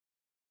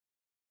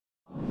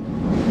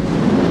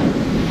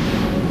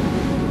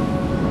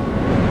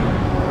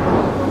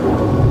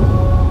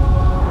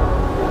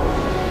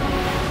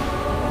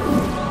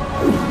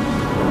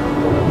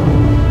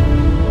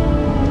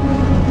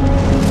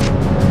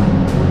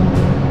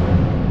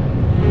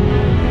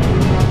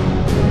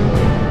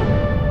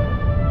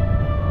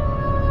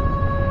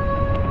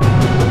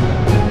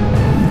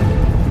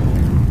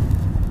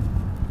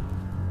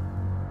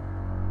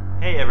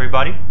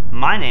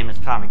My name is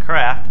Tommy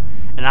Kraft,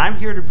 and I'm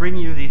here to bring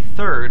you the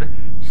third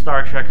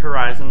Star Trek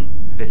Horizon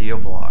video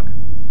blog.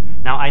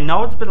 Now, I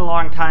know it's been a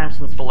long time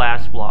since the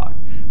last blog,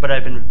 but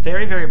I've been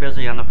very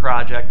busy on the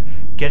project,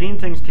 getting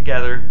things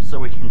together so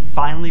we can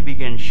finally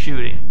begin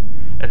shooting.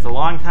 It's a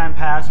long time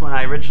past when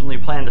I originally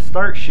planned to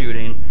start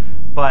shooting,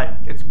 but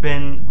it's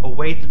been a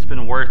wait that's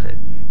been worth it,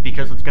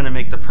 because it's going to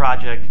make the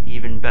project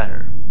even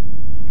better.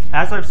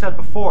 As I've said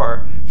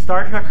before,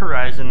 Star Trek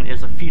Horizon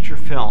is a feature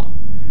film,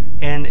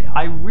 and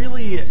I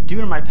really,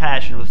 due to my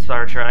passion with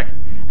Star Trek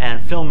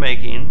and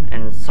filmmaking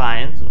and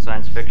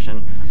science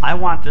fiction, I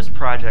want this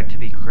project to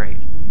be great.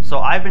 So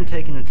I've been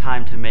taking the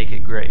time to make it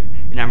great,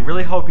 and I'm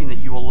really hoping that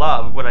you will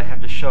love what I have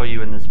to show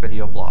you in this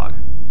video blog.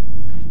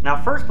 Now,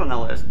 first on the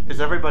list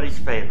is everybody's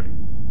favorite,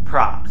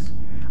 props.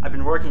 I've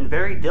been working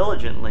very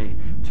diligently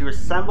to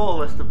assemble a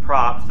list of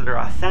props that are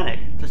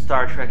authentic to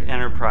Star Trek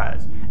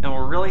Enterprise and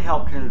will really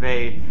help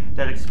convey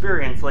that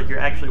experience like you're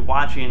actually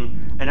watching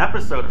an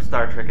episode of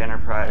Star Trek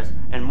Enterprise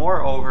and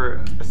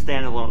moreover a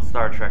standalone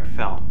Star Trek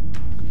film.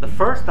 The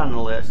first on the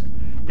list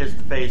is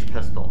the phase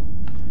pistol.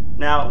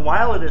 Now,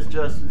 while it is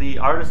just the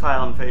Art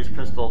Asylum phase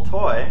pistol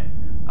toy,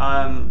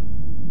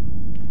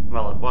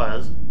 well, it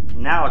was,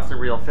 now it's a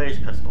real phase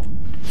pistol.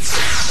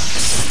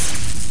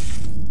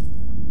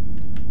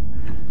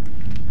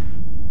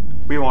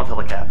 We won't tell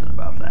the captain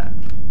about that.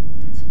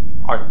 It's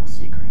our little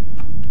secret.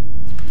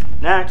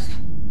 Next,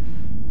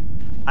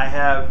 I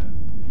have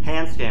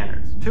hand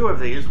scanners. Two of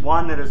these,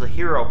 one that is a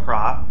hero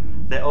prop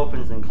that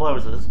opens and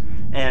closes,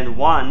 and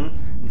one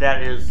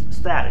that is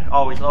static,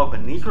 always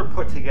open. These were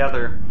put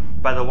together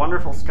by the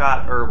wonderful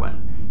Scott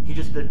Irwin. He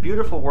just did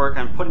beautiful work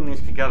on putting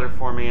these together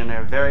for me, and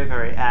they're very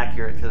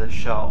accurate to the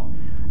show.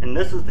 And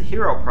this is the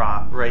hero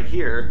prop right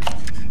here.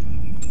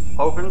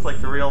 Opens like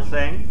the real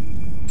thing,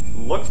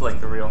 looks like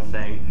the real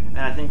thing, and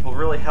I think will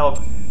really help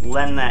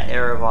lend that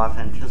air of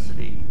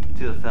authenticity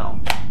to the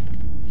film.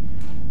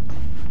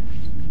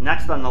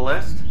 Next on the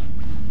list,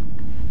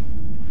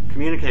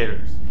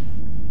 communicators.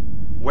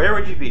 Where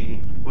would you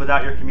be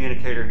without your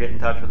communicator getting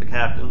in touch with the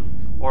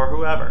captain or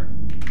whoever?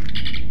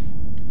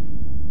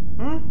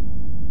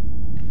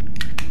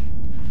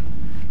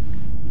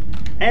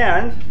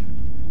 And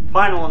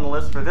final on the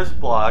list for this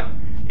blog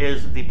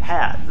is the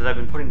pads that I've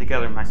been putting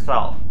together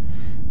myself.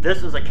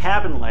 This is a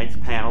cabin lights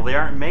panel. They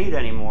aren't made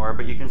anymore,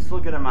 but you can still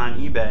get them on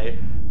eBay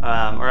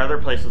or other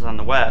places on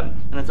the web.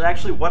 And it's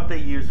actually what they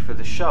use for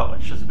the show.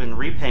 It's just been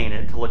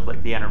repainted to look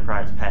like the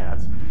Enterprise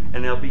pads.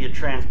 And there'll be a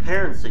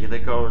transparency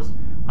that goes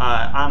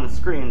on the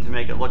screen to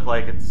make it look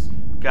like it's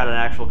got an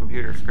actual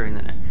computer screen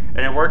in it.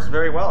 And it works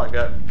very well. I've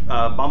got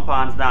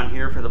bump-ons down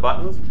here for the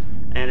buttons,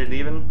 and it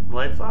even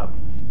lights up.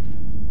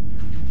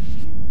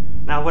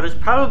 Now, what has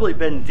probably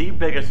been the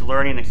biggest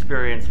learning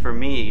experience for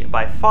me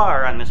by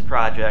far on this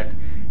project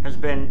has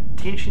been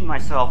teaching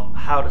myself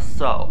how to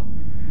sew.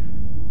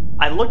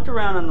 I looked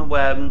around on the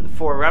web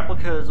for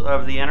replicas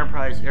of the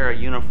Enterprise era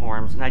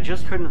uniforms, and I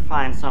just couldn't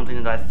find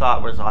something that I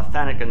thought was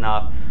authentic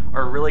enough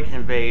or really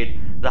conveyed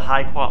the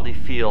high quality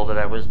feel that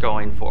I was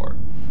going for.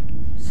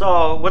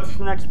 So what's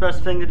the next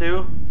best thing to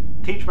do?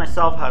 Teach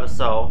myself how to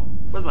sew,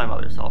 with my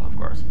mother's help of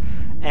course,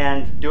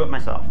 and do it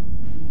myself,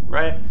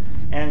 right?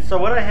 And so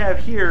what I have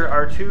here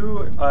are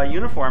two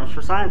uniforms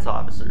for science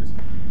officers.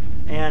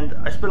 And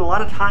I spent a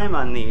lot of time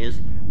on these,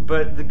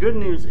 but the good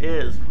news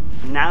is,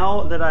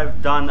 now that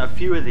I've done a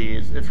few of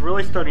these, it's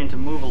really starting to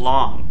move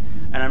along.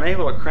 And I'm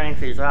able to crank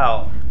these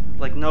out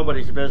like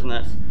nobody's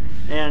business.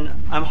 And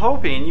I'm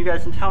hoping, you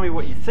guys can tell me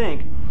what you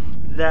think,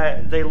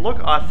 that they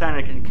look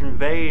authentic and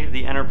convey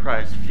the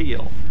Enterprise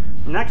feel.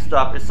 Next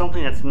up is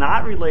something that's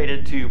not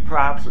related to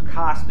props or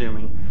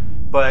costuming,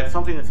 but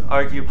something that's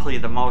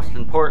arguably the most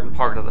important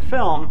part of the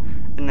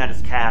film, and that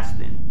is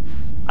casting.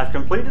 I've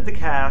completed the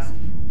cast,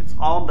 it's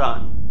all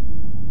done.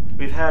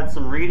 We've had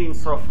some readings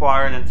so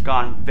far and it's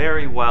gone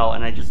very well,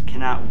 and I just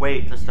cannot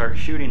wait to start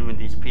shooting with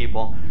these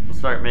people and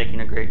start making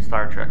a great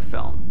Star Trek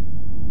film.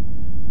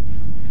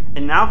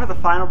 And now for the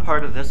final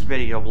part of this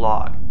video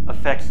blog,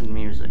 effects and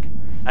music.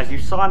 As you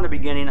saw in the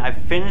beginning, I've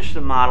finished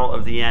the model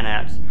of the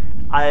NX.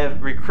 I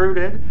have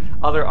recruited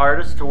other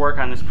artists to work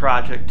on this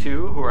project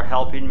too, who are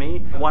helping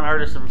me. One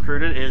artist I've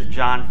recruited is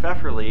John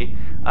Pfefferly,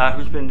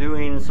 who's been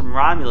doing some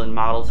Romulan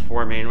models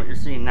for me, and what you're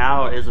seeing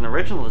now is an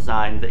original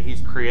design that he's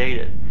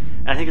created.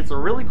 And I think it's a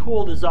really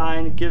cool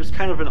design. It gives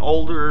kind of an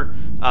older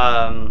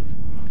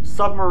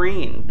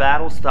submarine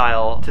battle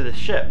style to the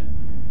ship,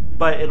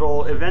 but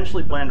it'll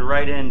eventually blend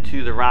right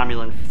into the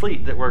Romulan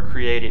fleet that we're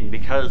creating,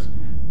 because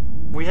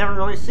we haven't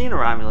really seen a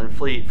Romulan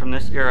fleet from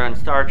this era in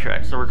Star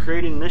Trek, so we're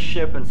creating this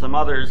ship and some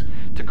others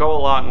to go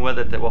along with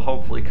it that will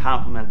hopefully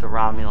complement the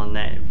Romulan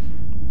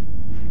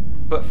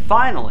name. But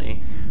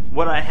finally,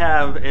 what I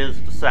have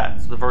is the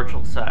sets, the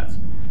virtual sets.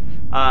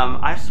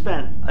 I've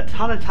spent a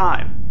ton of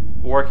time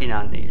working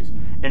on these.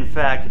 In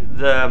fact,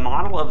 the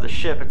model of the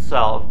ship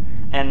itself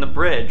and the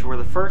bridge were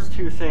the first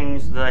two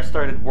things that I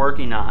started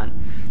working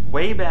on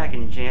way back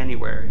in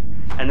January,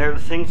 and they're the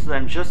things that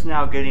I'm just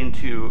now getting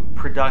to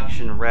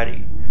production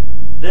ready.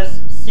 This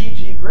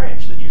CG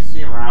bridge that you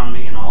see around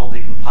me and all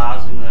the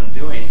compositing that I'm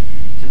doing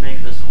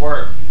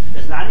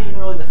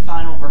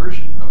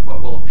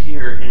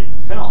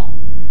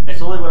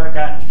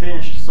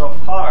so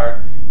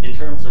far, in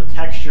terms of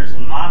textures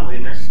and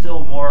modeling, there's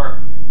still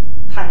more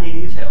tiny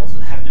details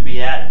that have to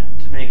be added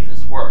to make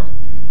this work.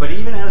 But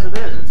even as it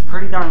is, it's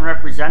pretty darn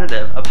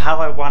representative of how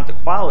I want the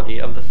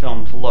quality of the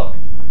film to look.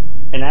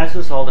 And as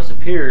this all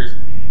disappears,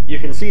 you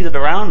can see that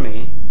around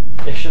me,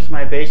 it's just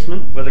my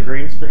basement with a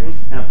green screen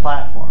and a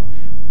platform.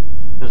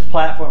 This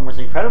platform was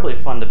incredibly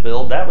fun to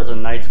build. That was a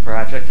nice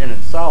project in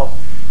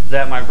itself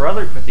that my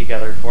brother put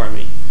together for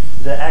me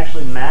that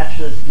actually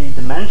matches the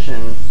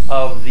dimensions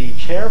of the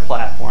chair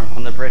platform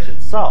on the bridge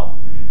itself.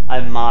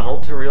 I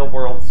modeled to real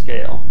world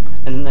scale,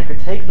 and then I could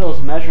take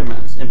those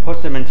measurements and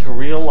put them into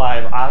real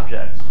live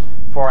objects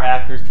for our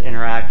actors to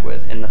interact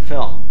with in the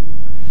film.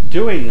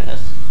 Doing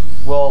this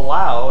will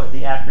allow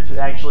the actor to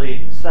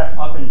actually step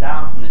up and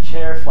down from the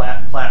chair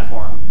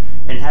platform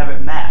and have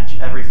it match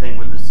everything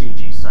with the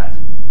CG set.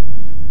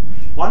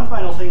 One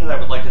final thing that I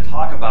would like to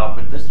talk about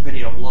with this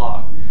video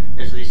blog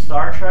is the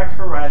Star Trek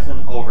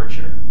Horizon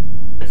Overture.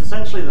 It's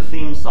essentially the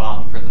theme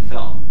song for the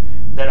film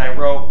that I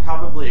wrote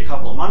probably a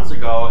couple of months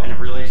ago and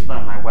have released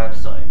on my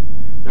website.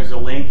 There's a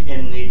link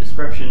in the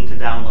description to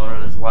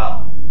download it as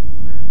well.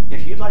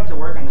 If you'd like to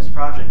work on this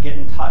project, get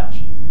in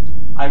touch.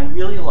 I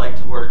really like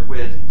to work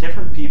with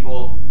different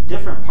people,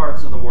 different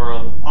parts of the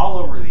world, all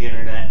over the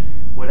internet,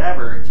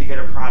 whatever, to get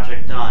a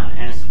project done,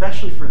 and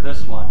especially for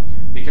this one,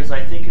 because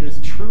I think it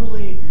is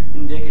truly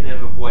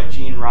indicative of what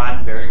Gene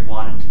Roddenberry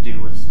wanted to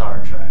do with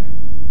Star Trek.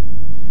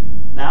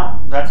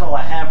 Now, that's all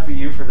I have for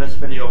you for this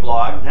video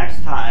blog.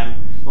 Next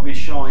time, we'll be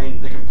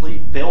showing the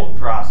complete build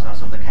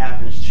process of the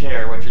captain's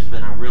chair, which has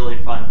been a really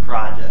fun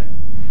project.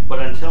 But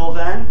until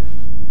then,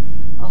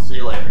 I'll see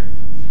you later.